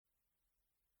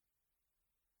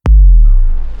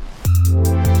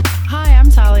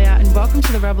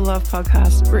Rebel Love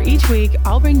podcast, where each week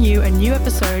I'll bring you a new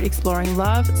episode exploring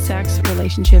love, sex,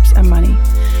 relationships, and money.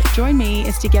 Join me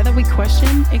as together we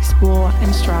question, explore,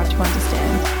 and strive to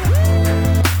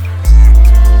understand.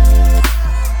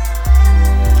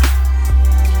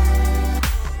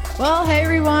 Well, hey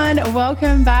everyone,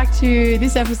 welcome back to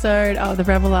this episode of the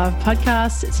Rebel Love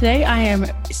podcast. Today I am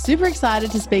super excited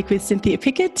to speak with Cynthia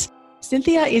Pickett.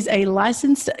 Cynthia is a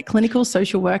licensed clinical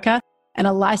social worker and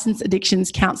a licensed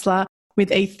addictions counselor with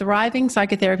a thriving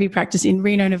psychotherapy practice in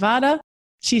Reno, Nevada.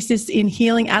 She assists in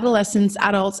healing adolescents,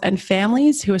 adults, and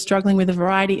families who are struggling with a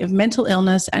variety of mental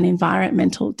illness and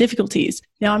environmental difficulties.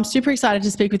 Now, I'm super excited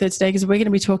to speak with her today because we're going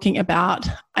to be talking about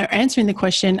answering the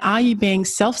question, are you being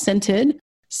self-centered,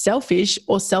 selfish,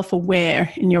 or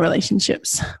self-aware in your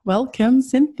relationships? Welcome,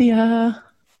 Cynthia.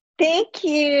 Thank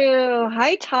you.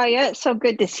 Hi, Taya. It's so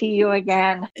good to see you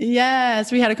again.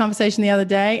 Yes, we had a conversation the other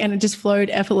day and it just flowed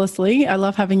effortlessly. I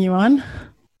love having you on.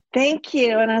 Thank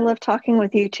you. And I love talking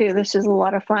with you too. This is a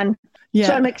lot of fun. Yeah.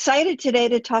 So I'm excited today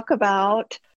to talk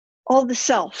about all the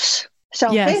selves.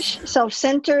 Selfish,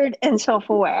 self-centered, and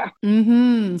self-aware.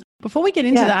 Mm-hmm. Before we get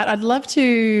into that, I'd love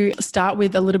to start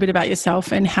with a little bit about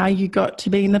yourself and how you got to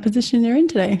be in the position you're in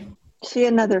today. See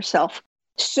another self.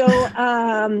 So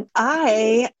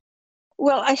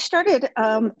I started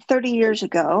 30 years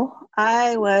ago.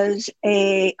 I was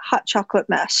a hot chocolate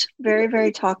mess, very,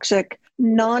 very toxic,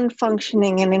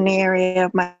 non-functioning in an area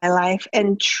of my life,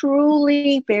 and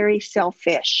truly very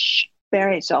selfish,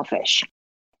 very selfish.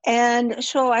 And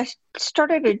so I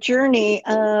started a journey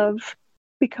of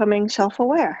becoming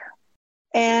self-aware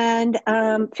and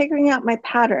figuring out my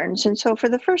patterns. And so for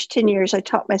the first 10 years, I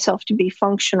taught myself to be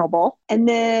functionable. And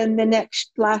then the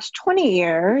last 20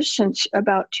 years, since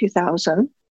about 2000,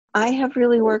 I have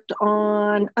really worked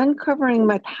on uncovering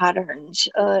my patterns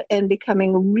and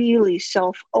becoming really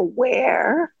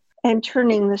self-aware and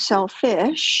turning the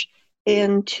selfish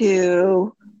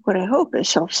into what I hope is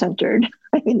self-centered.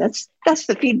 I mean, that's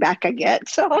the feedback I get.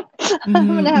 So I'm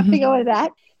going to have to go with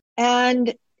that.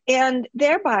 And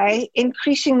thereby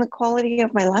increasing the quality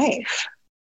of my life.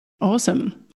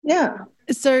 Awesome. Yeah.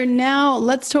 So now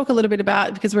let's talk a little bit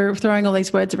about, because we're throwing all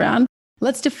these words around,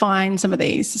 let's define some of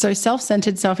these. So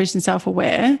self-centered, selfish, and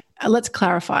self-aware. Let's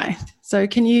clarify. So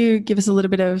can you give us a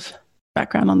little bit of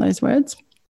background on those words?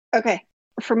 Okay.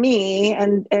 For me,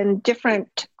 and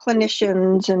different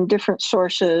clinicians and different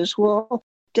sources will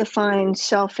define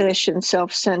selfish and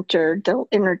self-centered. They'll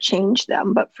interchange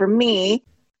them. But for me,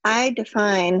 I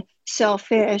define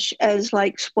selfish as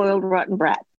like spoiled rotten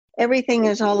brat. Everything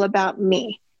is all about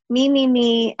me.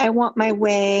 Me. I want my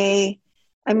way.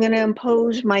 I'm going to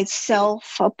impose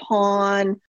myself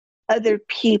upon other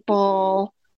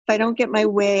people. If I don't get my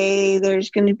way, there's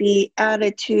going to be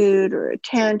attitude or a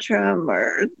tantrum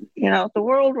or, the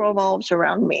world revolves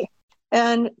around me.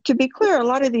 And to be clear, a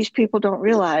lot of these people don't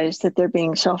realize that they're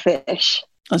being selfish.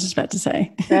 I was just about to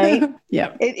say. Right?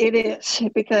 Yeah. It is,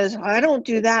 because I don't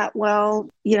do that. Well,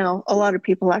 a lot of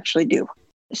people actually do.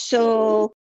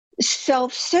 So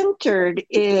self-centered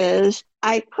is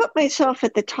I put myself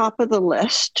at the top of the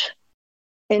list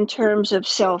in terms of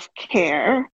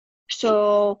self-care.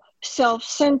 So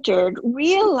self-centered,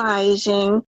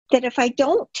 realizing that if I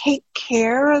don't take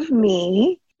care of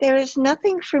me, there is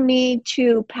nothing for me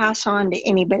to pass on to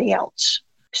anybody else.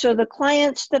 So the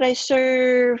clients that I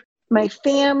serve, my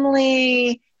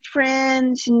family,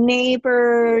 friends,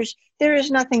 neighbors, there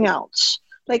is nothing else.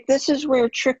 Like, this is where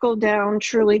trickle down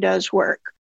truly does work.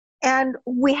 And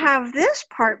we have this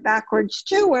part backwards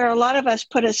too, where a lot of us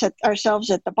put ourselves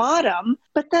at the bottom,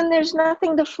 but then there's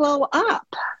nothing to flow up.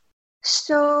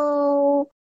 So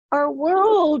our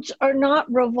worlds are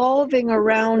not revolving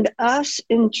around us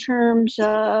in terms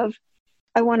of,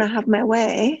 I want to have my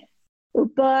way,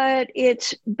 but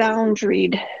it's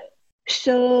boundaried.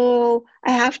 So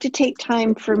I have to take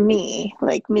time for me,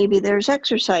 like maybe there's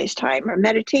exercise time or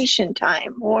meditation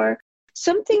time or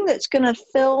something that's going to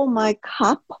fill my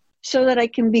cup so that I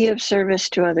can be of service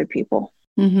to other people.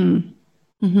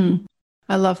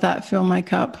 I love that. Fill my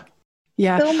cup.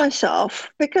 Yeah. Fill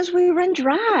myself, because we run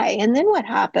dry. And then what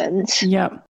happens?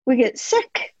 Yep. We get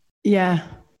sick. Yeah.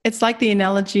 It's like the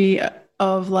analogy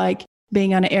of like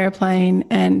being on an airplane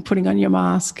and putting on your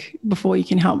mask before you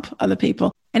can help other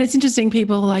people. And it's interesting,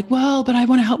 people are like, well, but I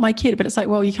want to help my kid. But it's like,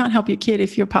 well, you can't help your kid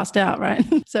if you're passed out, right?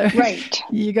 So right.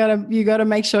 you gotta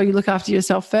make sure you look after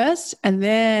yourself first and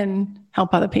then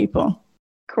help other people.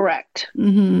 Correct.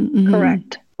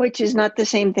 Correct. Which is not the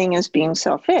same thing as being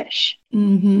selfish,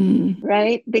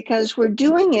 right? Because we're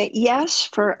doing it, yes,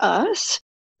 for us,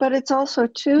 but it's also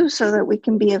too so that we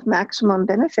can be of maximum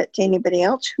benefit to anybody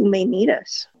else who may need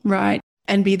us. Right.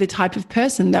 and be the type of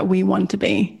person that we want to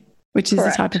be, which is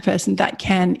Correct. the type of person that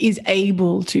is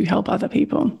able to help other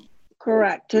people.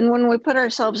 Correct. And when we put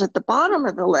ourselves at the bottom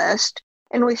of the list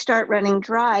and we start running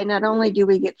dry, not only do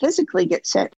we physically get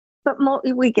sick, but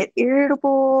we get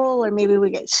irritable, or maybe we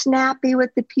get snappy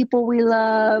with the people we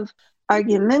love,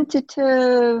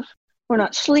 argumentative, we're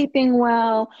not sleeping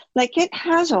well. Like, it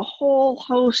has a whole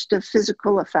host of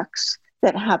physical effects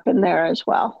that happen there as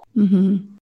well. Mm-hmm.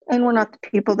 And we're not the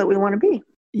people that we want to be.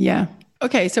 Yeah.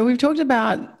 Okay. So we've talked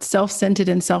about self-centered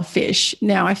and selfish.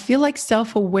 Now, I feel like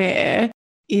self-aware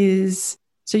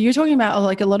so you're talking about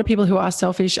like a lot of people who are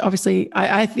selfish. Obviously,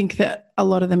 I think that a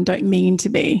lot of them don't mean to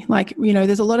be. Like,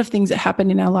 there's a lot of things that happen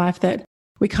in our life that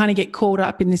we kind of get caught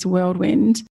up in this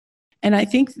whirlwind. And I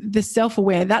think the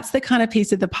self-aware, that's the kind of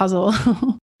piece of the puzzle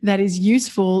that is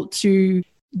useful to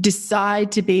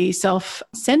decide to be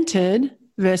self-centered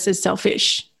versus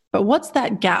selfish. But what's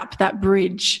that gap, that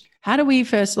bridge? How do we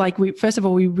first of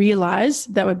all, we realize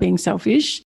that we're being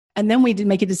selfish, and then we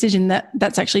make a decision that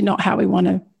that's actually not how we want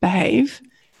to behave.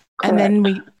 Correct.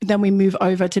 And then we move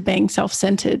over to being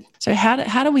self-centered. So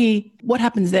what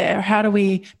happens there? How do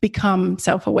we become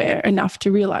self-aware enough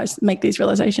to make these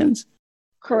realizations?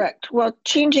 Correct. Well,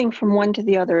 changing from one to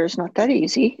the other is not that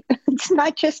easy. It's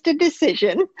not just a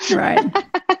decision. Right.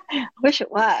 Wish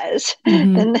it was.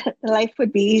 Mm-hmm. Then life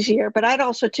would be easier. But I'd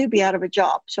also too be out of a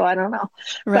job. So I don't know.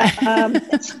 Right.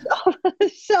 But,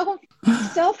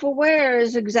 self-aware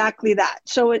is exactly that.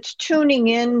 So it's tuning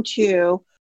into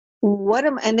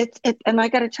and I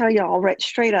got to tell you all right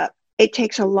straight up, it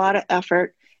takes a lot of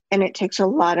effort and it takes a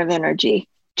lot of energy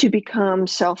to become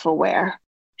self-aware.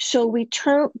 So we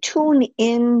tune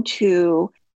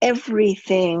into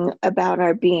everything about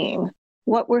our being,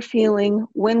 what we're feeling,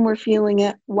 when we're feeling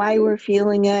it, why we're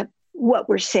feeling it, what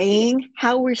we're saying,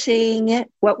 how we're saying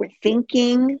it, what we're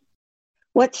thinking.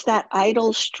 What's that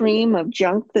idle stream of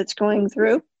junk that's going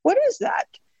through? What is that?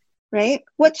 Right?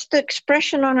 What's the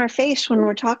expression on our face when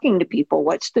we're talking to people?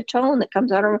 What's the tone that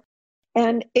comes out of our...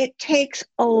 And it takes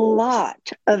a lot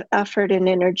of effort and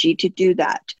energy to do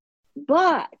that.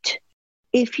 But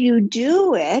if you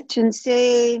do it and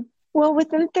say, well,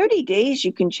 within 30 days,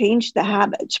 you can change the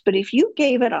habits. But if you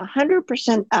gave it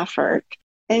 100% effort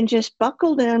and just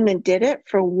buckled in and did it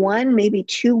for 1, maybe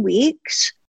 2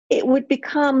 weeks, it would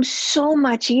become so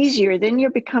much easier. Then you're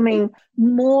becoming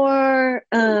more,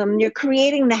 you're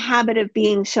creating the habit of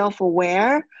being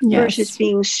self-aware versus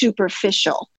being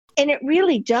superficial. And it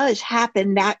really does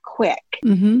happen that quick.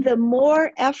 Mm-hmm. The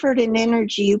more effort and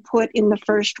energy you put in the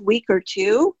first week or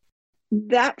two,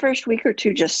 that first week or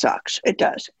two just sucks. It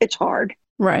does. It's hard.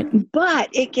 Right. But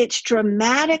it gets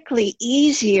dramatically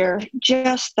easier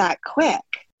just that quick.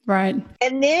 Right.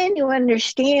 And then you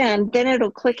understand, then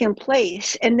it'll click in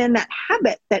place. And then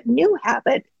that new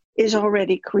habit is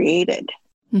already created.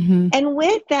 Mm-hmm. And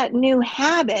with that new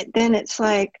habit, then it's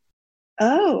like,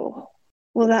 oh,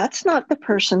 well, that's not the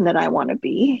person that I want to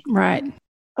be. Right.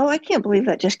 Oh, I can't believe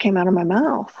that just came out of my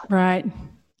mouth. Right.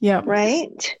 Yeah.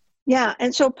 Right. Yeah.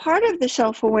 And so part of the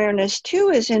self-awareness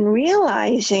too is in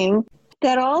realizing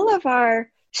that all of our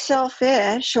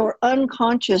selfish or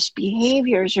unconscious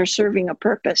behaviors are serving a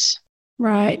purpose.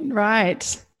 Right.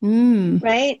 Right. Mm.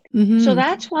 Right. Mm-hmm. So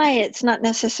that's why it's not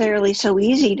necessarily so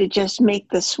easy to just make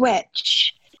the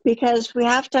switch, because we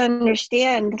have to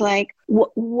understand, like,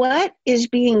 what is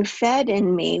being fed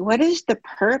in me? What is the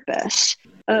purpose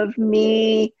of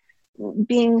me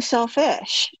being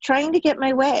selfish, trying to get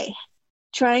my way,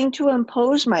 trying to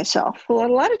impose myself? Well,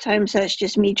 a lot of times that's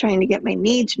just me trying to get my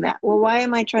needs met. Well, why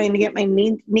am I trying to get my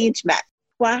needs met?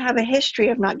 Well, I have a history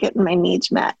of not getting my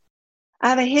needs met. I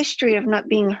have a history of not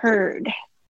being heard.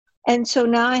 And so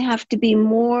now I have to be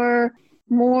more,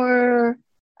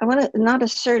 I want to, not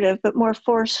assertive, but more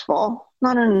forceful,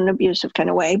 not in an abusive kind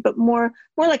of way, but more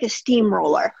like a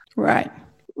steamroller. Right.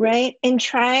 Right. And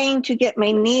trying to get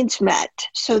my needs met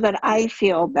so that I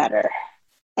feel better.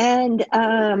 And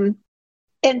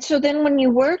so then when you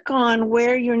work on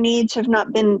where your needs have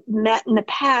not been met in the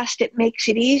past, it makes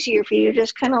it easier for you to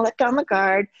just kind of let down the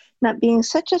guard, not being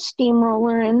such a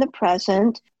steamroller in the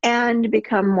present, and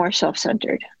become more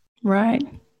self-centered. Right.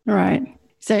 Right.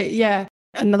 So, yeah,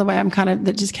 another way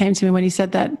that just came to me when you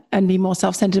said that, and be more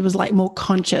self-centered, was like more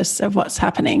conscious of what's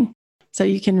happening. So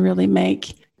you can really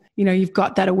make, you've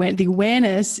got that awareness. The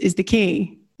awareness is the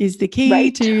key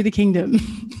Right. to the kingdom.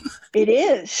 It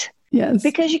is. Yes.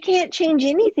 Because you can't change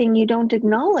anything you don't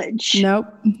acknowledge.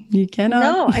 Nope, you cannot.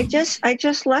 No, I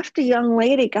just left a young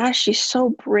lady. Gosh, she's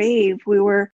so brave. We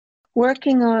were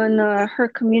working on her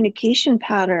communication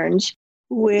patterns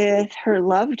with her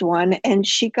loved one, and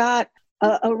she got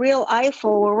a real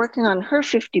eyeful. We're working on her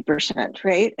 50%,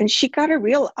 right? And she got a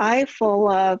real eyeful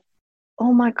of,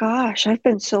 oh my gosh, I've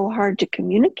been so hard to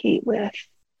communicate with.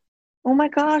 Oh my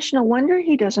gosh, no wonder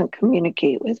he doesn't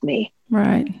communicate with me.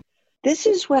 Right. This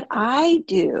is what I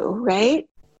do, right?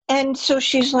 And so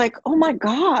she's like, oh my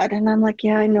God. And I'm like,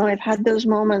 yeah, I know. I've had those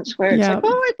moments where it's like,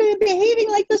 oh, I've been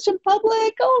behaving like this in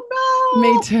public. Oh no.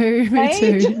 Me too. Me right?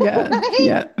 too. Yeah. Right?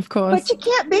 Yeah, of course. But you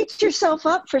can't beat yourself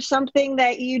up for something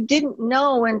that you didn't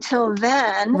know until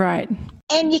then. Right.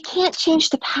 And you can't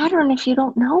change the pattern if you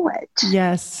don't know it.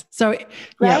 Yes. So,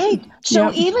 right. Yep. So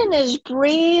Yep. even as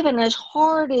brave and as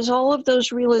hard as all of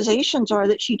those realizations are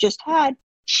that she just had,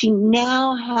 she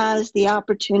now has the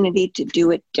opportunity to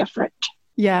do it different.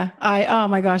 Yeah. Oh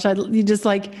my gosh. You just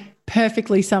like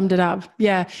perfectly summed it up.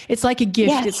 Yeah. It's like a gift.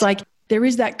 Yes. It's like there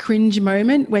is that cringe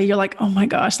moment where you're like, oh my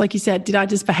gosh, like you said, did I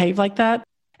just behave like that?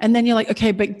 And then you're like,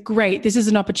 okay, but great. This is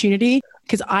an opportunity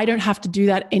because I don't have to do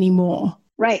that anymore.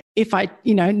 Right. If I,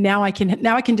 now I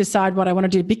can decide what I want to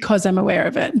do because I'm aware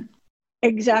of it.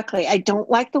 Exactly. I don't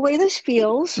like the way this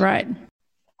feels. Right.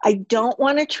 I don't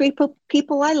want to treat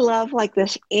people I love like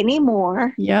this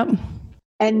anymore. Yep.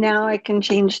 And now I can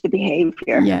change the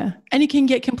behavior. Yeah. And you can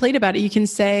get complete about it. You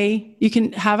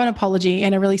can have an apology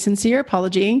and a really sincere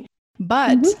apology,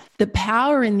 but the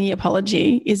power in the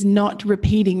apology is not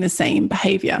repeating the same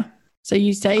behavior. So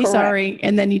you say Correct. Sorry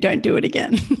and then you don't do it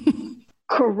again.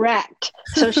 Correct.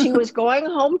 So she was going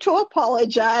home to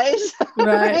apologize,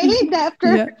 right?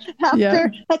 After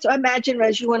that's, imagine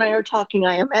as you and I are talking,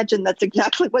 I imagine that's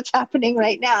exactly what's happening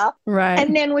right now. Right.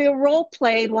 And then we role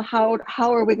played, well,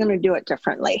 how are we going to do it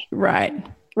differently? Right.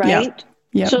 Right.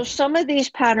 Yeah. So some of these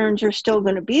patterns are still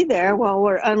going to be there while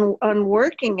we're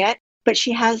unworking it, but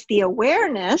she has the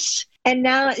awareness. And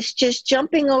now it's just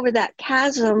jumping over that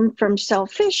chasm from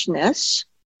selfishness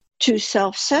to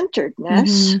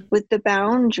self-centeredness with the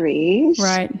boundaries.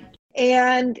 Right.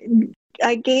 And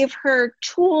I gave her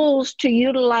tools to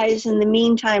utilize in the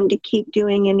meantime to keep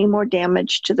doing any more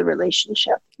damage to the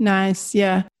relationship. Nice.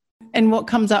 Yeah. And what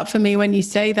comes up for me when you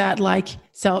say that, like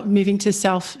moving to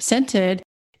self-centered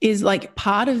is like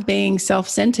part of being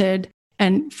self-centered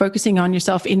and focusing on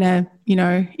yourself in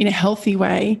a healthy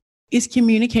way is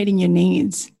communicating your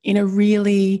needs in a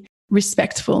really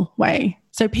respectful way.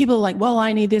 So people are like, well,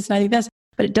 I need this and I need this,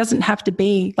 but it doesn't have to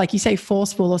be, like you say,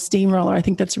 forceful or steamroller. I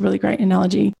think that's a really great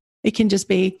analogy. It can just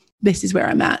be, this is where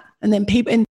I'm at. And then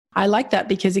and I like that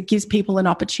because it gives people an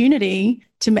opportunity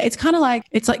to make,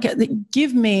 it's like,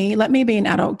 let me be an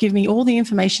adult, give me all the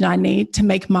information I need to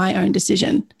make my own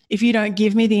decision. If you don't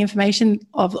give me the information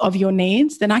of your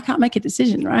needs, then I can't make a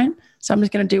decision, right? So I'm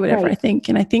just going to do whatever I think.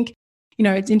 And I think,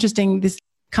 it's interesting, this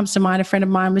comes to mind. A friend of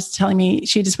mine was telling me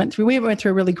we went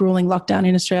through a really grueling lockdown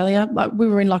in Australia. Like we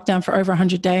were in lockdown for over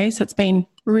 100 days. So it's been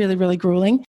really, really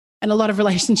grueling. And a lot of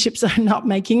relationships are not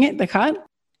making it, the cut.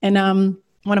 And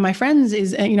one of my friends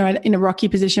is, in a rocky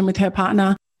position with her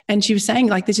partner. And she was saying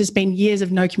like, there's just been years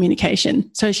of no communication.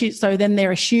 So then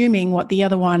they're assuming what the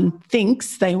other one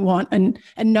thinks they want and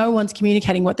no one's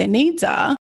communicating what their needs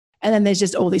are. And then there's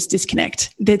just all this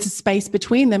disconnect. There's a space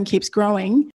between them keeps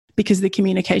growing because the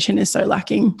communication is so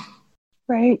lacking.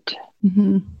 Right.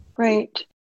 Mm-hmm. Right.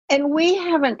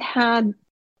 And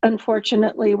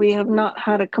unfortunately, we have not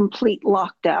had a complete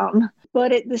lockdown.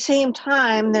 But at the same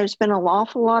time, there's been an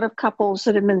awful lot of couples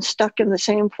that have been stuck in the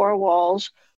same four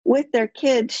walls with their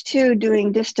kids too,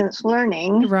 doing distance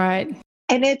learning. Right.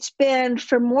 And it's been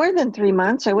for more than 3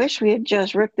 months. I wish we had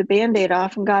just ripped the Band-Aid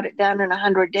off and got it done in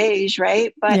 100 days,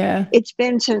 right? But It's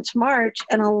been since March,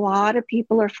 and a lot of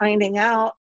people are finding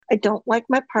out, I don't like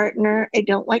my partner. I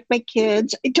don't like my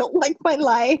kids. I don't like my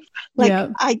life.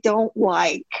 I don't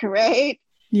like, right?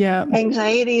 Yeah.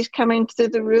 Anxiety is coming through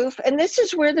the roof. And this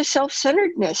is where the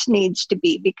self-centeredness needs to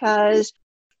be, because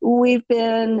we've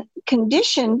been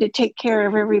conditioned to take care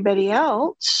of everybody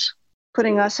else,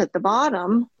 putting us at the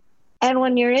bottom. And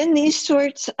when you're in these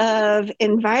sorts of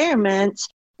environments,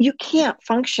 you can't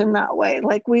function that way.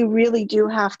 Like we really do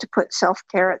have to put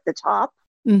self-care at the top.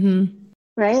 Mm-hmm.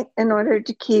 Right? In order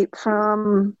to keep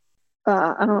from,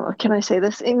 I don't know, can I say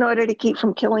this? In order to keep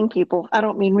from killing people. I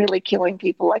don't mean really killing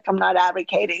people, like I'm not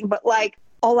advocating, but like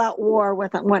all out war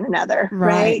with one another,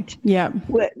 right? Yeah.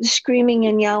 With screaming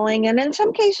and yelling. And in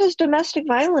some cases, domestic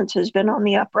violence has been on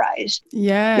the uprise.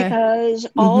 Yeah. Because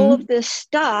all of this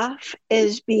stuff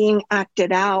is being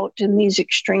acted out in these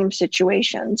extreme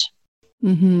situations.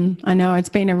 Mm-hmm. I know it's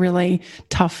been a really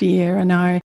tough year. I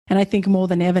know. And I think more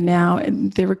than ever now,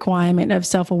 the requirement of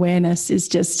self-awareness is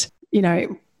just,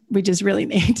 we just really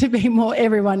need to be more,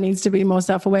 everyone needs to be more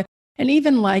self-aware. And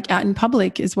even like out in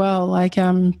public as well. Like,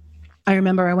 I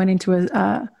remember I went into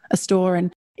a a store,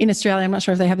 and in Australia, I'm not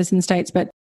sure if they have this in the States, but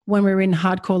when we were in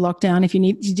hardcore lockdown, if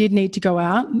you did need to go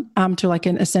out to like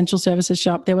an essential services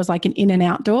shop, there was like an in and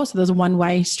out door. So there was a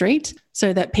one-way street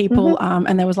so that people,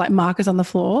 and there was like markers on the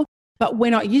floor. But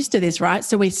we're not used to this, right?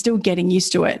 So we're still getting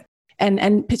used to it.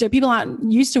 And so people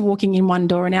aren't used to walking in one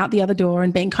door and out the other door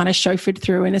and being kind of chauffeured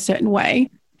through in a certain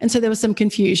way. And so there was some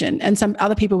confusion, and some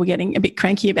other people were getting a bit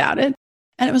cranky about it.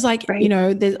 And it was like, you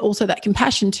know, there's also that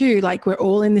compassion too. Like, we're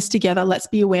all in this together. Let's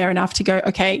be aware enough to go,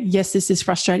 okay, yes, this is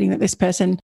frustrating that this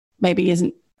person maybe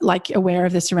isn't like aware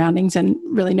of their surroundings and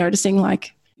really noticing,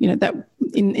 like, you know, that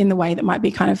in the way that might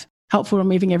be kind of helpful in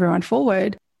moving everyone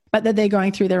forward, but that they're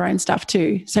going through their own stuff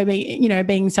too. So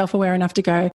being self-aware enough to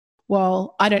go,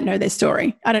 well, I don't know their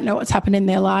story. I don't know what's happened in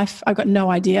their life. I've got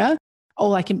no idea.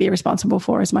 All I can be responsible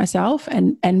for is myself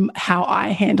and how I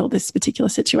handle this particular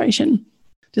situation.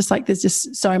 Just like there's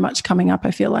just so much coming up,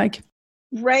 I feel like.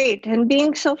 Right. And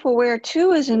being self-aware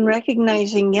too is in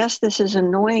recognizing, yes, this is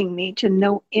annoying me to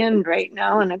no end right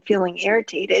now and I'm feeling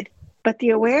irritated. But the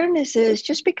awareness is,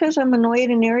 just because I'm annoyed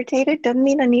and irritated doesn't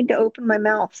mean I need to open my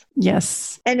mouth.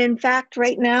 Yes. And in fact,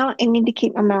 right now, I need to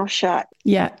keep my mouth shut.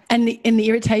 Yeah. And the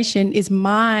irritation is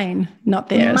mine, not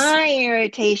theirs. My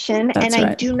irritation. That's and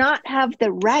right. I do not have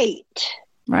the right.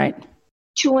 Right.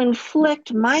 To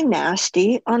inflict my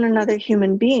nasty on another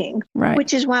human being, right.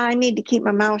 Which is why I need to keep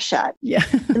my mouth shut. Yeah.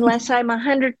 Unless I'm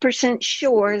 100%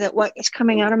 sure that what is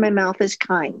coming out of my mouth is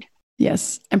kind.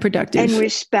 Yes. And productive. And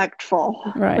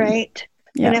respectful. Right.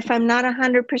 Yeah. And if I'm not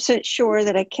 100% sure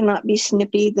that I cannot be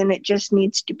snippy, then it just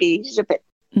needs to be zip it.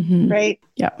 Right.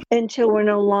 Yeah. Until we're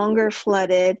no longer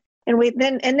flooded. And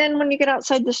then when you get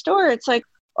outside the store, it's like,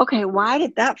 okay, why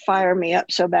did that fire me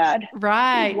up so bad?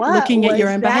 Right. Looking at your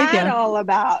own behavior. What was that all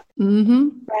about?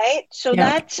 Right? So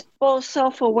that's both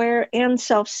self-aware and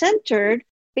self-centered,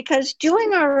 because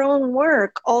doing our own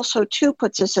work also too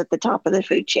puts us at the top of the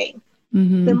food chain.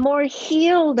 The more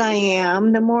healed I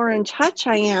am, the more in touch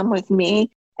I am with me,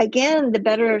 again, the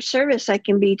better service I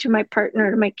can be to my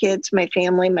partner, to my kids, my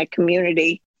family, my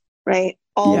community, right?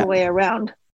 All the way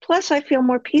around. Plus, I feel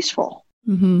more peaceful,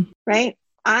 right?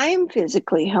 I'm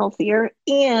physically healthier,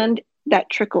 and that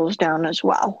trickles down as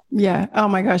well. Yeah. Oh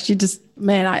my gosh.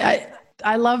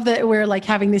 I love that we're like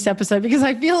having this episode, because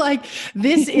I feel like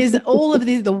this is all of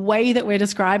the way that we're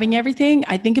describing everything.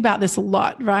 I think about this a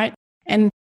lot, right? And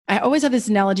I always have this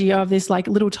analogy of this like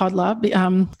little toddler,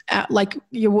 like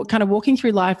you're kind of walking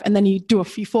through life, and then you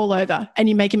fall over and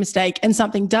you make a mistake, and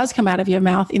something does come out of your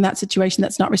mouth in that situation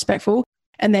that's not respectful.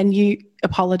 And then you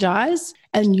apologize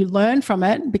and you learn from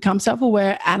it, become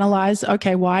self-aware, analyze,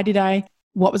 okay,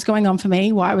 what was going on for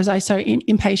me? Why was I so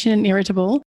impatient and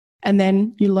irritable? And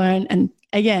then you learn. And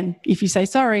again, if you say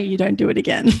sorry, you don't do it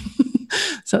again.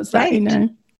 So it's that,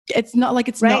 it's not like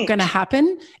it's not going to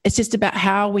happen. It's just about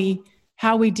how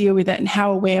we deal with it and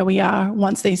how aware we are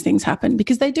once these things happen,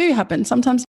 because they do happen.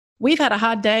 Sometimes we've had a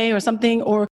hard day or something,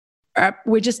 or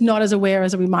we're just not as aware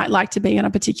as we might like to be on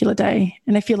a particular day.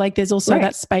 And I feel like there's also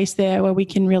that space there where we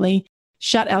can really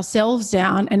shut ourselves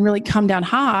down and really come down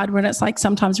hard, when it's like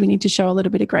sometimes we need to show a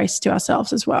little bit of grace to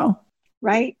ourselves as well.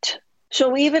 Right.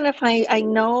 So even if I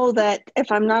know that if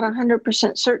I'm not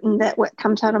 100% certain that what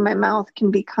comes out of my mouth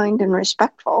can be kind and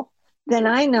respectful, then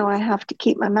I know I have to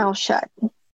keep my mouth shut.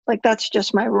 Like, that's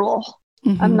just my rule.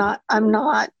 I'm not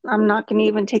going to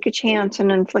even take a chance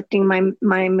in inflicting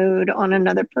my mood on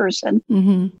another person.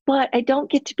 But I don't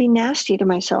get to be nasty to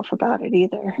myself about it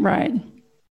either.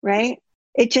 Right.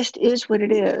 It just is what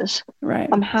it is. Right.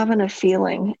 I'm having a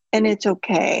feeling, and it's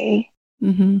okay.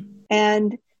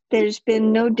 And there's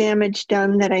been no damage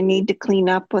done that I need to clean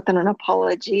up with an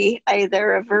apology,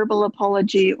 either a verbal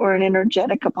apology or an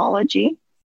energetic apology.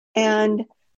 And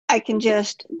I can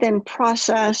just then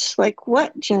process, like,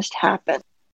 what just happened,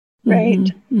 right?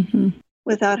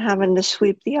 Without having to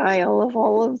sweep the aisle of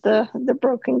all of the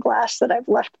broken glass that I've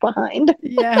left behind.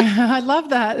 Yeah, I love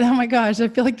that. Oh my gosh, I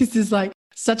feel like this is like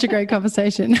such a great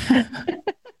conversation.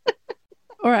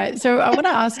 All right, so I want to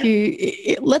ask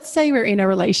you, let's say we're in a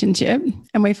relationship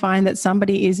and we find that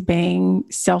somebody is being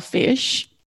selfish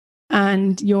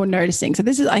and you're noticing. So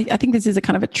I think this is a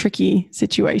kind of a tricky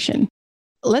situation.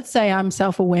 Let's say I'm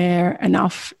self-aware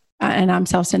enough and I'm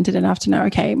self-centered enough to know,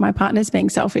 okay, my partner's being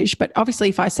selfish. But obviously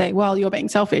if I say, well, you're being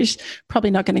selfish,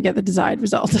 probably not going to get the desired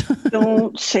result.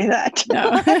 Don't say that. No,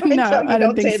 I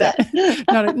don't think so.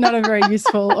 Not a very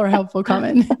useful or helpful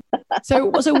comment. So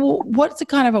what's a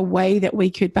kind of a way that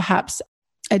we could perhaps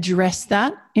address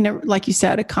that in a, like you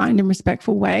said, a kind and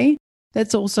respectful way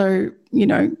that's also,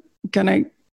 going to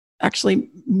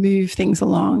actually move things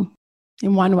along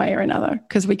in one way or another,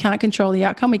 because we can't control the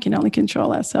outcome. We can only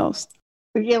control ourselves.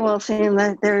 Yeah, well, seeing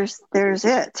that there's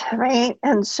it, right?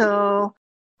 And so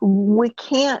we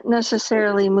can't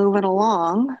necessarily move it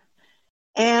along,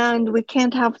 and we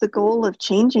can't have the goal of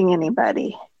changing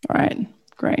anybody. Right.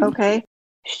 Great. Okay.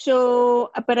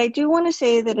 So, but I do want to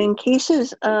say that in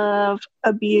cases of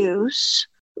abuse,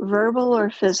 verbal or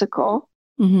physical,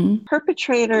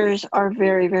 perpetrators are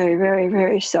very, very, very,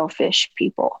 very selfish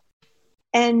people.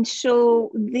 And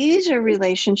so these are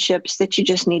relationships that you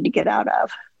just need to get out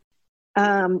of.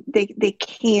 They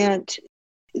can't,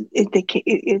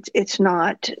 it's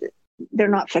not, they're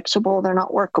not fixable. They're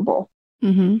not workable.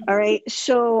 All right.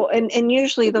 So, and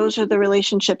usually those are the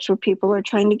relationships where people are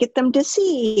trying to get them to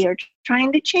see or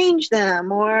trying to change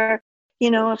them, or,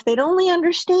 if they'd only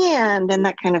understand, and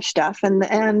that kind of stuff. And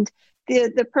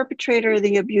the perpetrator,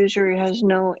 the abuser, has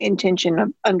no intention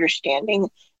of understanding.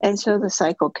 And so the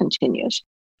cycle continues.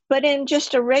 But in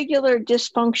just a regular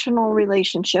dysfunctional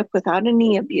relationship without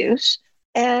any abuse,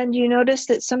 and you notice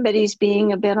that somebody's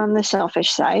being a bit on the selfish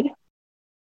side,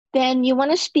 then you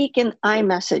want to speak in I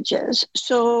messages.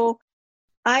 So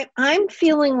I'm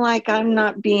feeling like I'm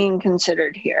not being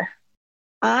considered here.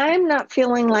 I'm not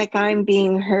feeling like I'm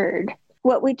being heard.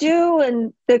 What we do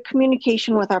in the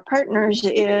communication with our partners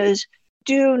is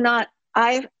do not,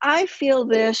 I feel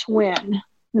this when.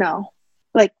 No,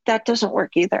 like that doesn't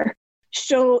work either.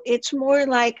 So it's more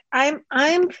like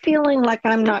I'm feeling like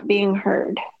I'm not being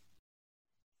heard.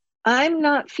 I'm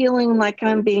not feeling like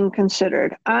I'm being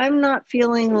considered. I'm not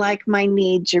feeling like my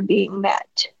needs are being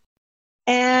met.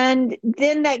 And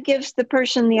then that gives the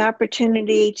person the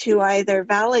opportunity to either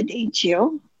validate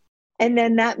you, and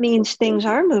then that means things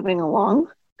are moving along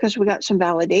because we got some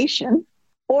validation,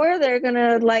 or they're going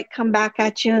to come back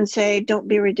at you and say, don't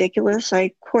be ridiculous. Of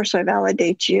course I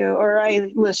validate you, or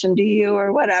I listen to you,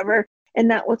 or whatever. And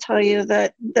that will tell you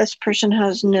that this person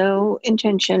has no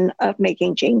intention of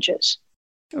making changes.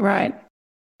 Right.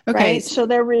 Okay. Right? So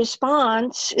their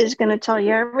response is going to tell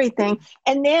you everything.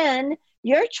 And then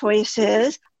your choice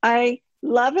is, I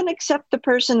love and accept the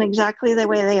person exactly the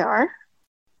way they are,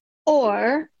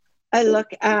 or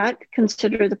I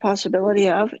consider the possibility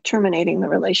of terminating the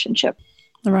relationship.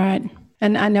 Right.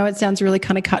 And I know it sounds really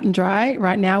kind of cut and dry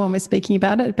right now when we're speaking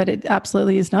about it, but it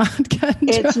absolutely is not cut and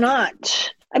dry. It's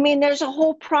not. I mean, there's a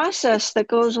whole process that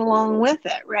goes along with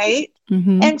it, right?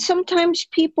 And sometimes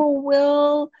people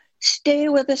will stay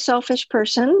with a selfish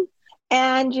person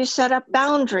and you set up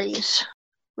boundaries,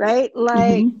 right?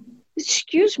 Like,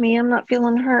 excuse me, I'm not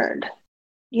feeling heard.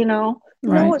 No,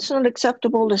 it's not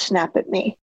acceptable to snap at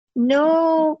me.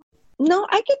 No,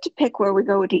 I get to pick where we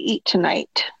go to eat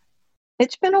tonight.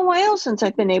 It's been a while since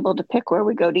I've been able to pick where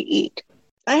we go to eat.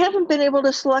 I haven't been able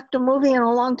to select a movie in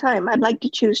a long time. I'd like to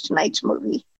choose tonight's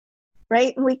movie,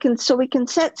 right? And we can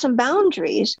set some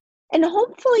boundaries, and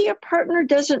hopefully your partner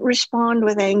doesn't respond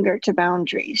with anger to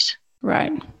boundaries.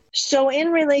 Right. So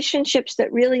in relationships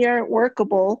that really aren't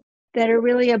workable, that are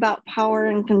really about power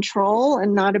and control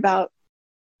and not about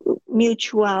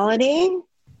mutuality,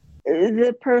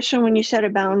 the person, when you set a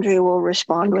boundary, will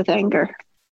respond with anger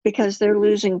because they're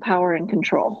losing power and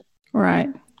control. Right.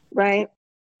 Right.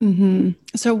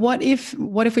 So what if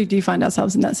we do find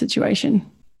ourselves in that situation?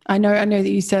 I know that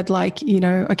you said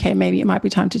okay, maybe it might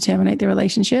be time to terminate the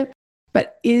relationship,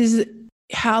 but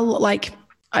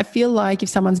I feel like if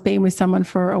someone's been with someone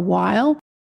for a while,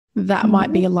 that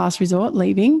might be a last resort,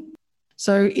 leaving.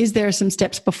 So is there some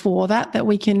steps before that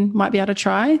we might be able to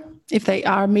try if they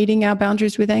are meeting our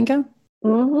boundaries with anger?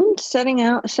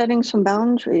 Setting some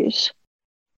boundaries.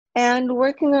 And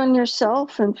working on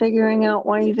yourself and figuring out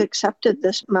why you've accepted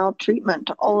this maltreatment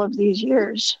all of these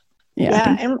years.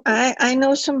 Yeah. And I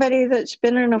know somebody that's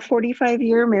been in a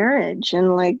 45-year marriage,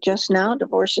 and just now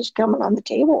divorce is coming on the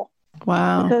table.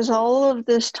 Wow. Because all of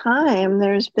this time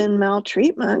there's been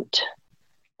maltreatment,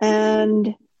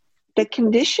 and the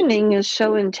conditioning is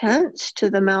so intense to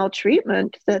the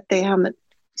maltreatment that they haven't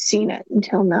seen it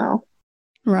until now.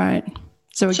 Right.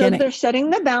 So they're setting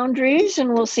the boundaries,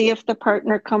 and we'll see if the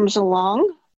partner comes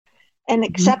along and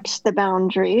accepts the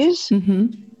boundaries,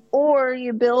 or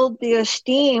you build the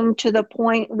esteem to the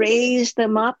point, raise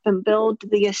them up and build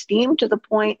the esteem to the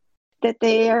point that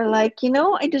they are like,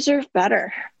 I deserve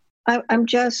better. I'm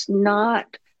just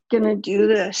not going to do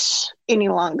this any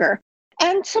longer.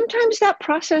 And sometimes that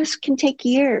process can take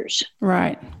years.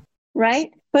 Right.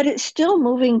 But it's still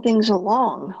moving things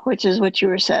along, which is what you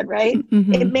were said, right?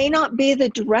 It may not be the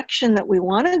direction that we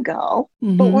want to go,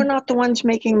 but we're not the ones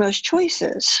making those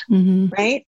choices,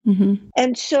 right?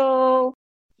 And so,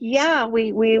 yeah,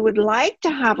 we would like to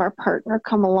have our partner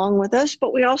come along with us,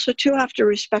 but we also too have to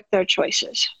respect their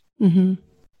choices.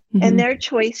 And their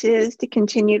choice is to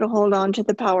continue to hold on to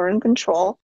the power and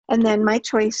control. And then my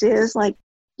choice is like,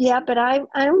 yeah, but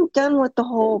I'm done with the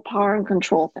whole power and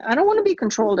control thing. I don't want to be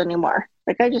controlled anymore.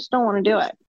 Like, I just don't want to do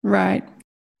it. Right.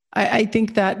 I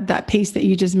think that piece that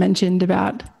you just mentioned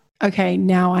about, okay,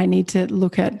 now I need to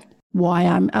look at why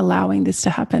I'm allowing this to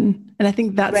happen. And I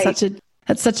think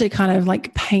that's such a kind of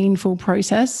like painful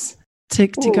process to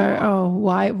go, oh,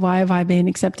 why have I been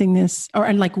accepting this?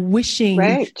 And like wishing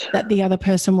that the other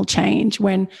person will change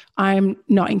when I'm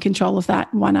not in control of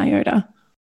that one iota.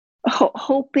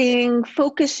 Hoping,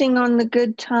 focusing on the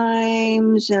good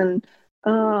times, and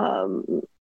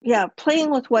playing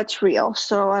with what's real.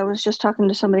 So I was just talking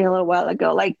to somebody a little while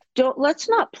ago, like, let's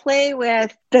not play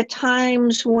with the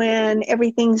times when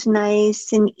everything's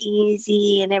nice and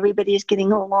easy and everybody's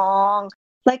getting along.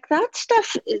 Like, that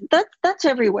stuff, that's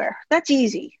everywhere. That's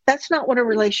easy. That's not what a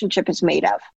relationship is made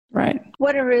of. Right.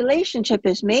 What a relationship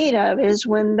is made of is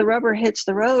when the rubber hits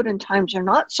the road and times are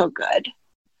not so good.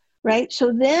 Right?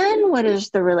 So then what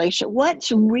is the relationship?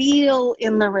 What's real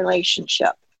in the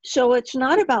relationship? So it's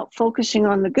not about focusing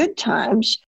on the good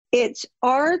times. It's,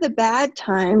 are the bad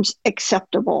times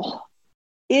acceptable?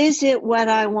 Is it what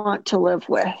I want to live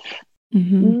with?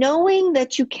 Knowing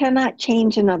that you cannot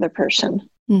change another person.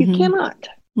 You cannot.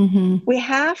 We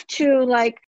have to,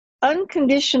 like,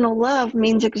 unconditional love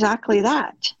means exactly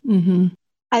that.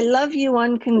 I love you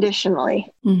unconditionally.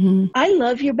 I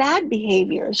love your bad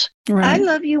behaviors. Right. I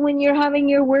love you when you're having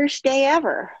your worst day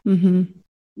ever.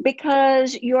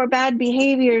 Because your bad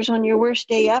behaviors on your worst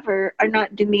day ever are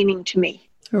not demeaning to me.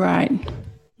 Right.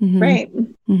 Right.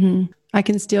 I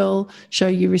can still show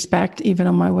you respect even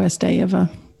on my worst day ever.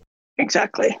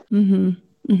 Exactly. And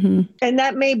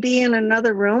that may be in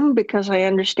another room, because I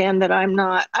understand that I'm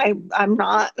not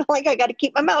like, I got to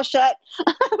keep my mouth shut.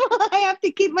 I have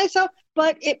to keep myself,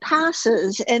 but it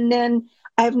passes. And then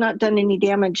I have not done any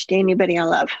damage to anybody I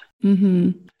love.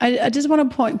 I just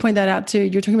want to point that out too.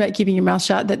 You're talking about keeping your mouth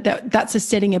shut, that's a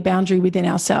setting a boundary within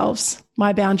ourselves.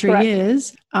 My boundary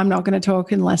is, I'm not going to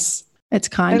talk unless it's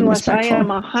kind and respectful.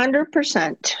 Unless I am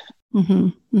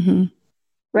 100%.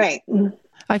 Right.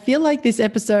 I feel like this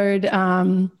episode,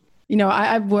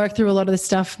 I've worked through a lot of this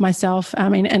stuff myself. I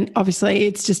mean, and obviously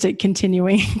it's just a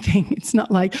continuing thing. It's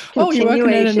not like, oh, you're working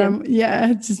it and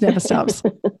it just never stops.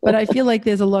 But I feel like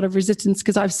there's a lot of resistance,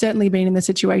 because I've certainly been in the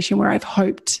situation where I've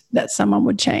hoped that someone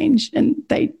would change, and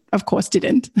they, of course,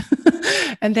 didn't.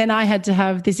 And then I had to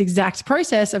have this exact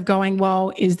process of going,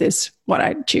 well, is this what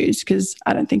I choose? Because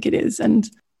I don't think it is. And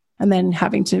then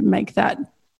having to make that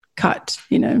cut,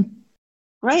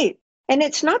 Right. And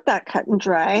it's not that cut and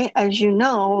dry, as you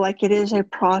know, like, it is a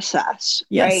process,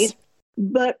 right?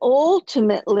 But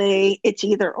ultimately, it's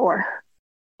either or.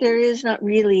 There is not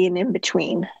really an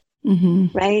in-between,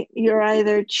 right? You're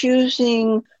either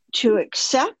choosing to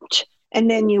accept,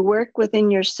 and then you work within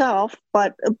yourself,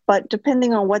 but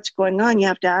depending on what's going on, you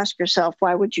have to ask yourself,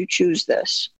 why would you choose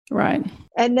this? Right.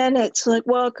 And then it's like,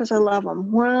 well, because I love them.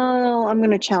 Well, I'm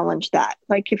going to challenge that.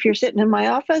 Like, if you're sitting in my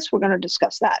office, we're going to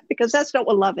discuss that, because that's not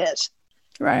what love is.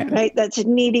 Right. That's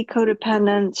needy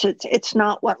codependence. It's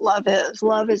not what love is.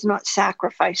 Love is not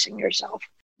sacrificing yourself.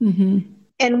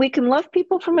 And we can love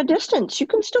people from a distance. You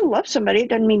can still love somebody. It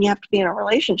doesn't mean you have to be in a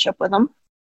relationship with them.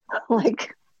 Right.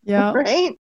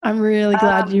 I'm really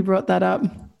glad you brought that up.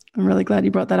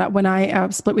 When I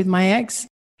split with my ex,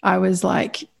 I was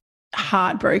like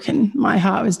heartbroken. My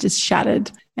heart was just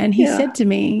shattered. And he said to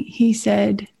me,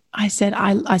 I said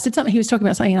something, he was talking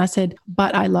about something, and I said,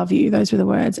 but I love you. Those were the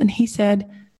words. And he said,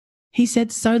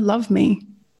 so love me.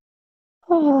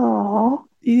 Oh.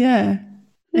 Yeah.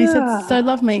 He said, so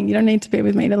love me. You don't need to be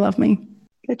with me to love me.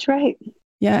 That's right.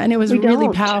 Yeah. And it was really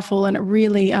powerful, and it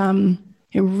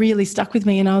really stuck with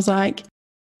me. And I was like,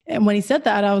 and when he said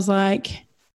that, I was like,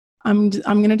 I'm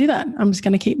going to do that. I'm just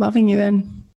going to keep loving you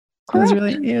then. Correct.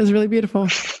 It was really beautiful.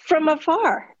 From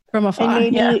afar. From afar.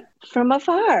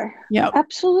 Yeah.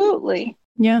 Absolutely.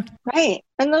 Yeah. Right.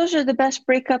 And those are the best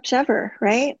breakups ever,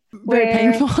 right? Very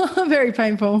painful. Very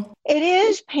painful. It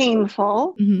is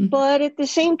painful, but at the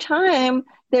same time,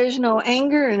 there's no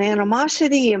anger and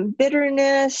animosity and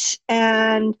bitterness.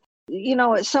 And,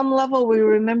 at some level, we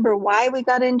remember why we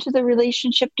got into the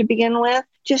relationship to begin with,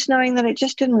 just knowing that it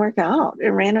just didn't work out. It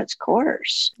ran its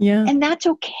course. Yeah. And that's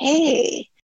okay.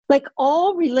 Like,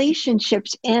 all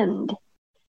relationships end.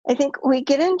 I think we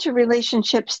get into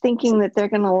relationships thinking that they're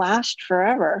going to last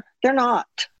forever. They're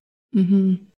not.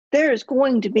 There is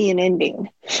going to be an ending.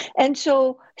 And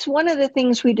so it's one of the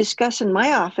things we discuss in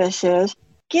my office is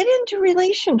get into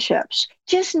relationships.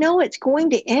 Just know it's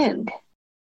going to end.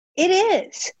 It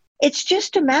is. It's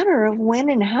just a matter of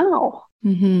when and how.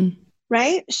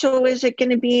 right? So is it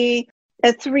going to be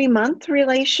a 3-month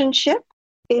relationship?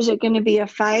 Is it going to be a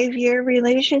 5-year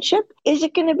relationship? Is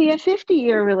it going to be a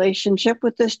 50-year relationship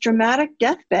with this dramatic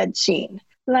deathbed scene?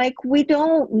 Like, we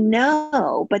don't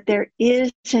know, but there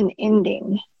is an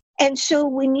ending. And so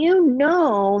when you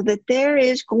know that there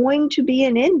is going to be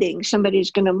an ending, somebody's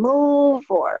going to move,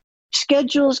 or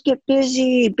schedules get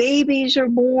busy, babies are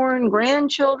born,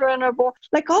 grandchildren are born,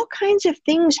 like all kinds of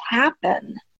things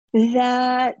happen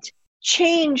that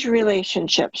change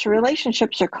relationships.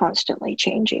 Relationships are constantly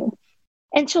changing.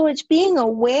 And so it's being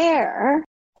aware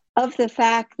of the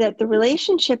fact that the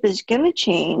relationship is going to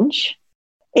change.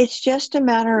 It's just a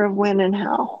matter of when and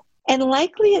how. And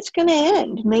likely it's going to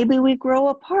end. Maybe we grow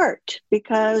apart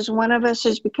because one of us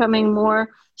is becoming more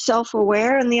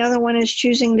self-aware and the other one is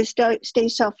choosing to stay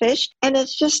selfish. And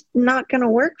it's just not going to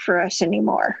work for us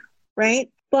anymore, right?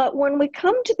 But when we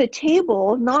come to the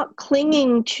table, not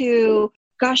clinging to,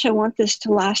 gosh, I want this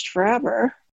to last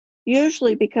forever,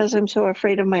 usually because I'm so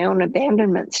afraid of my own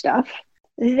abandonment stuff,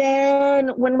 then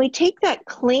when we take that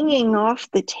clinging off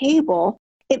the table,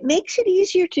 it makes it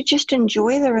easier to just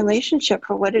enjoy the relationship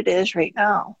for what it is right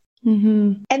now.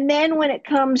 Mm-hmm. And then when it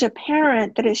comes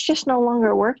apparent that it's just no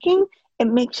longer working, it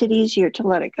makes it easier to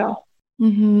let it go.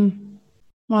 Mm-hmm.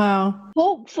 Wow.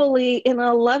 Hopefully in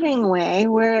a loving way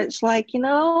where it's like,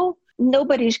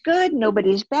 nobody's good,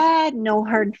 nobody's bad, no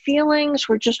hard feelings.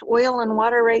 We're just oil and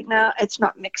water right now. It's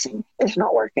not mixing. It's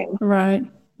not working. Right.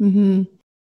 Mm-hmm.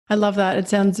 I love that. It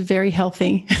sounds very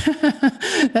healthy,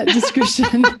 that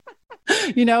description.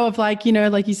 Of like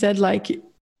you said, like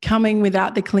coming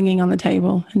without the clinging on the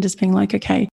table and just being like,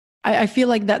 okay, I feel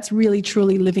like that's really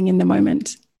truly living in the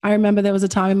moment. I remember there was a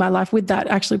time in my life with that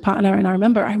actually partner, and I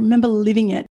remember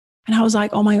living it. And I was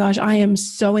like, oh my gosh, I am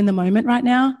so in the moment right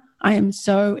now. I am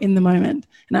so in the moment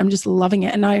and I'm just loving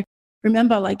it. And I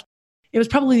remember like, it was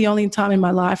probably the only time in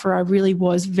my life where I really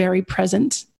was very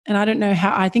present. And I don't know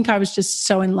how, I think I was just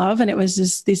so in love, and it was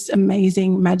just this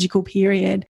amazing, magical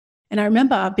period. And I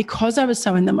remember because I was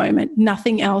so in the moment,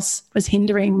 nothing else was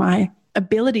hindering my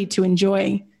ability to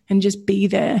enjoy and just be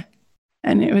there.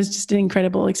 And it was just an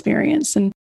incredible experience.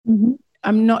 And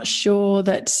I'm not sure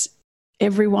that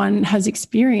everyone has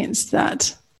experienced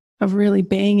that, of really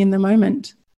being in the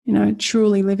moment,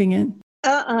 truly living it.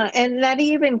 And that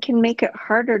even can make it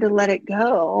harder to let it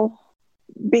go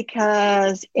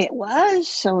because it was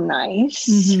so nice.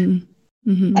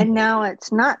 Mm-hmm. Mm-hmm. And now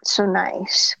it's not so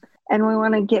nice. And we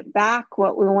want to get back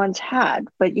what we once had,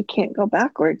 but you can't go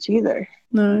backwards either.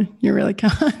 No, you really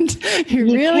can't. You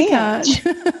really can't.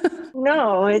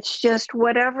 No, it's just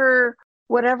whatever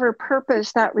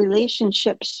purpose that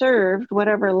relationship served,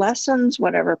 whatever lessons,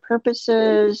 whatever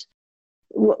purposes,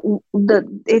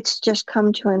 it's just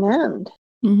come to an end.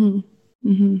 Mm-hmm.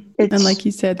 Mm-hmm. And like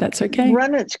you said, that's okay.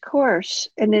 Run its course,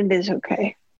 and it is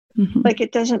okay. Mm-hmm. Like,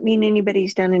 it doesn't mean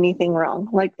anybody's done anything wrong.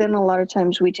 Like, then a lot of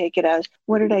times we take it as,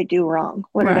 what did I do wrong?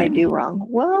 What did I do wrong?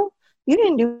 Well, you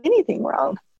didn't do anything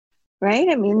wrong, right?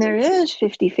 I mean, there is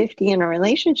 50-50 in a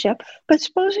relationship, but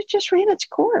suppose it just ran its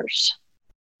course.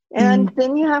 And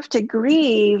then you have to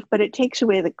grieve, but it takes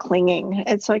away the clinging.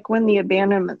 It's like when the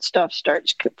abandonment stuff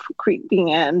starts creeping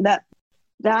in,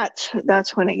 that's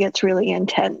when it gets really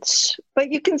intense.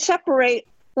 But you can separate,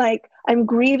 like, I'm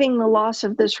grieving the loss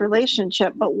of this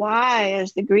relationship, but why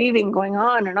is the grieving going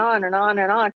on and on and on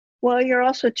and on? Well, you're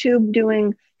also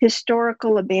doing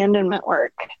historical abandonment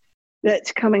work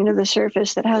that's coming to the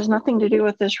surface that has nothing to do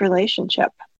with this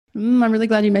relationship. I'm really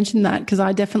glad you mentioned that, because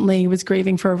I definitely was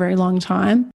grieving for a very long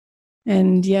time.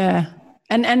 And yeah,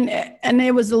 and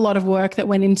there was a lot of work that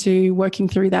went into working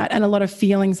through that, and a lot of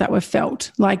feelings that were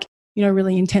felt, like,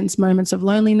 really intense moments of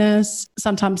loneliness,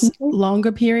 sometimes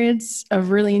longer periods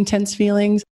of really intense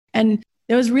feelings. And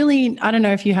there was really, I don't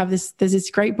know if you have this, there's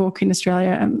this great book in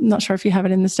Australia. I'm not sure if you have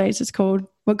it in the States. It's called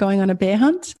We're Going on a Bear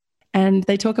Hunt. And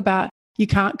they talk about you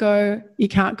can't go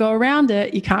around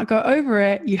it. You can't go over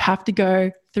it. You have to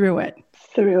go through it.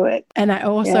 And I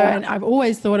also, and I've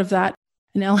always thought of that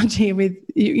analogy with,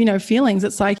 feelings.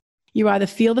 It's like you either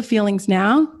feel the feelings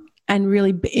now and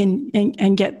really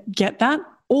and get that,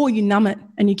 or you numb it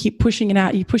and you keep pushing it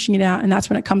out, and that's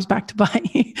when it comes back to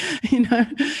bite you.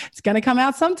 It's going to come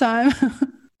out sometime.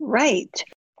 Right.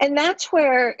 And that's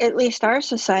where, at least our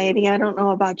society, I don't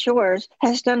know about yours,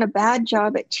 has done a bad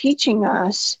job at teaching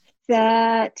us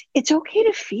that it's okay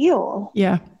to feel.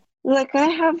 Yeah. Like, I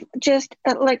have just,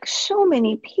 like, so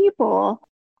many people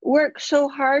work so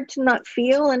hard to not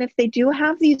feel. And if they do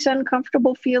have these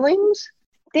uncomfortable feelings,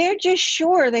 they're just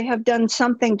sure they have done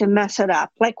something to mess it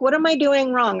up. Like, what am I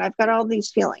doing wrong? I've got all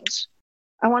these feelings.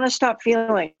 I want to stop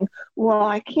feeling. Well,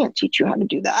 I can't teach you how to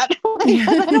do that.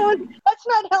 That's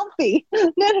not healthy.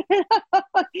 No.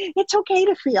 It's okay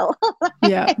to feel.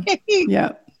 Yeah.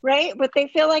 Yeah. Right? But they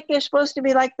feel like they're supposed to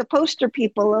be like the poster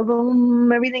people of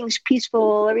everything's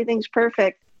peaceful, everything's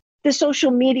perfect. The social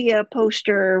media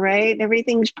poster, right?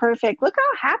 Everything's perfect. Look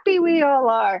how happy we all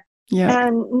are. Yeah.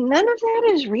 And none of that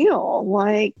is real.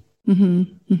 Like,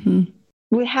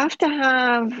 you have to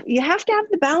have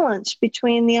the balance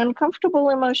between the uncomfortable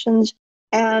emotions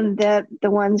and the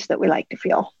ones that we like to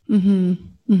feel.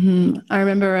 I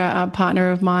remember a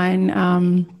partner of mine,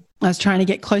 I was trying to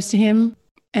get close to him,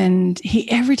 and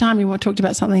every time he talked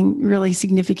about something really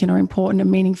significant or important and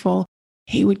meaningful,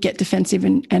 he would get defensive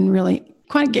and really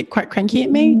get quite cranky at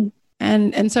me.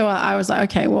 And so I was like,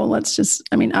 okay, well, I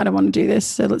don't want to do this,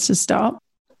 so let's just stop.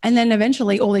 And then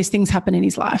eventually all these things happened in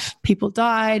his life. People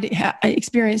died,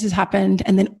 experiences happened,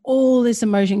 and then all this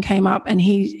emotion came up, and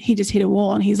he just hit a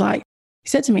wall, and he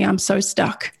said to me, I'm so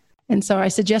stuck. And so I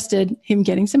suggested him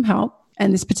getting some help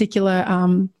and this particular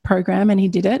program, and he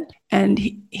did it. And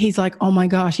he's like, oh my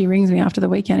gosh, he rings me after the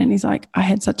weekend and he's like, I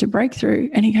had such a breakthrough.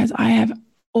 And he goes, I have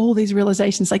all these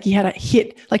realizations. Like he had a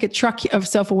hit, like a truck of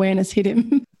self-awareness hit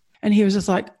him. And he was just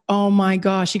like, oh my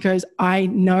gosh. He goes, I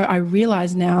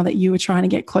realize now that you were trying to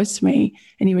get close to me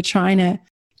and you were trying to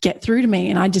get through to me,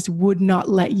 and I just would not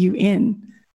let you in.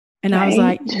 And I was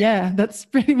like, yeah, that's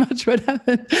pretty much what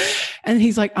happened. And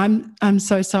he's like, I'm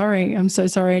so sorry. I'm so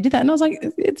sorry I did that. And I was like,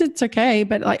 it's okay.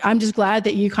 But like, I'm just glad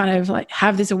that you kind of like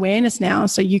have this awareness now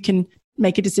so you can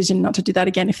make a decision not to do that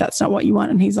again if that's not what you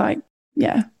want. And he's like,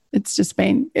 yeah, it's just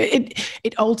been,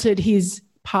 it altered his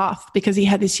path because he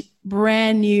had this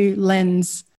brand new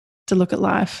lens to look at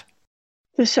life.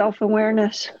 The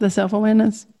self-awareness.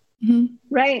 Mm-hmm.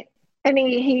 Right. And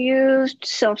he used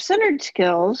self-centered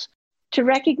skills to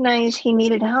recognize he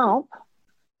needed help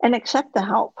and accept the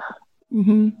help.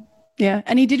 Mm-hmm. Yeah.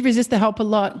 And he did resist the help a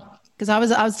lot because I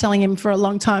was telling him for a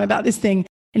long time about this thing,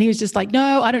 and he was just like,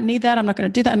 no, I don't need that. I'm not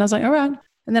going to do that. And I was like, all right.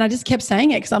 And then I just kept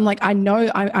saying it because I'm like, I know,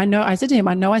 I said to him,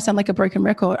 I know I sound like a broken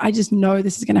record. I just know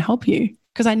this is going to help you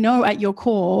because I know at your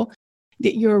core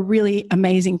that you're a really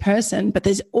amazing person, but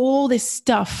there's all this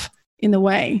stuff in the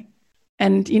way.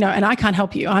 And, and I can't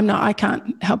help you. I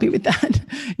can't help you with that.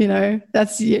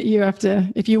 You have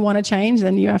to, if you want to change,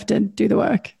 then you have to do the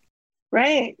work.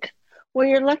 Right. Well,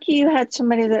 you're lucky you had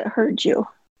somebody that heard you.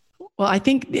 Well, I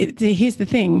think here's the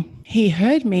thing. He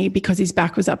heard me because his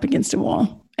back was up against a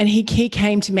wall, and he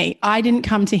came to me. I didn't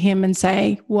come to him and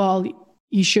say, well,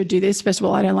 you should do this. First of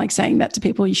all, I don't like saying that to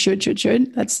people. You should.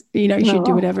 That's, you should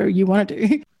do whatever you want to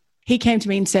do. He came to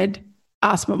me and said,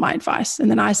 ask for my advice. And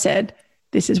then I said,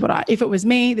 if it was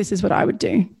me, this is what I would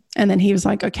do. And then he was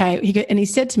like, okay. He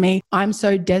said to me, I'm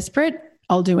so desperate,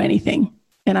 I'll do anything.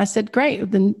 And I said,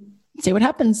 great, then see what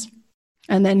happens.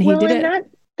 And then he did it.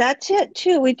 That's it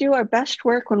too. We do our best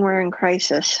work when we're in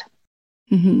crisis.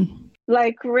 Mm-hmm.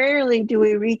 Like rarely do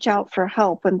we reach out for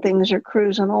help when things are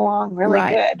cruising along really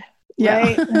good.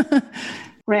 Yeah. Right.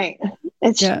 Right.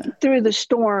 It's through the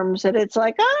storms that it's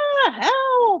like,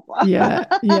 help. Yeah.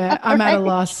 I'm right? At a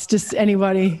loss. Just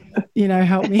anybody,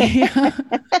 help me.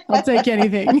 I'll take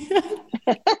anything.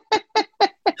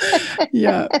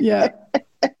 Yeah.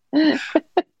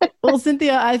 Well,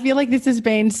 Cynthia, I feel like this has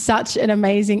been such an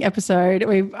amazing episode.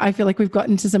 I feel like we've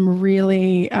gotten to some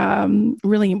really,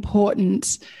 really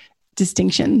important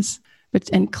distinctions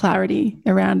and clarity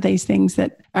around these things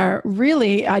that are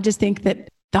really, I just think that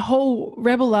the whole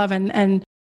Rebel Love and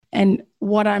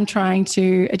what I'm trying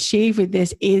to achieve with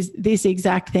this is this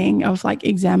exact thing of like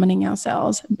examining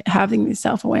ourselves, having this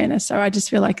self-awareness. So I just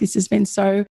feel like this has been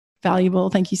so valuable.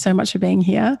 Thank you so much for being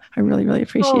here. I really, really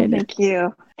appreciate it.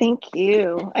 Thank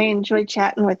you. I enjoyed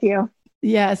chatting with you.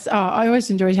 Yes. I always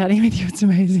enjoy chatting with you. It's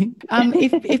amazing.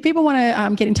 If people want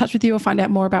to get in touch with you or find out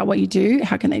more about what you do,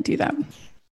 how can they do that?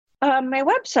 My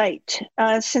website,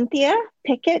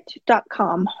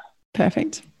 CynthiaPickett.com.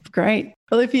 Perfect. Great.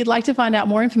 Well, if you'd like to find out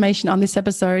more information on this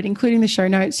episode, including the show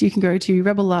notes, you can go to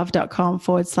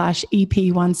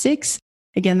rebellove.com/EP16.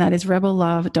 Again, that is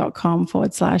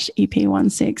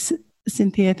rebellove.com/EP16.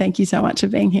 Cynthia, thank you so much for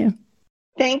being here.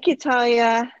 Thank you,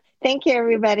 Talia. Thank you,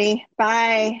 everybody.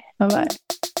 Bye. Bye-bye.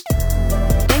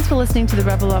 Thanks for listening to the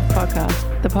Rebel Love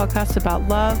Podcast, the podcast about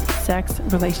love, sex,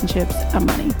 relationships, and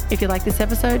money. If you like this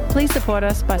episode, please support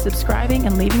us by subscribing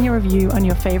and leaving a review on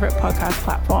your favorite podcast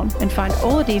platform. And find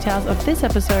all the details of this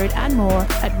episode and more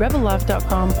at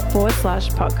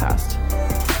rebellove.com/podcast.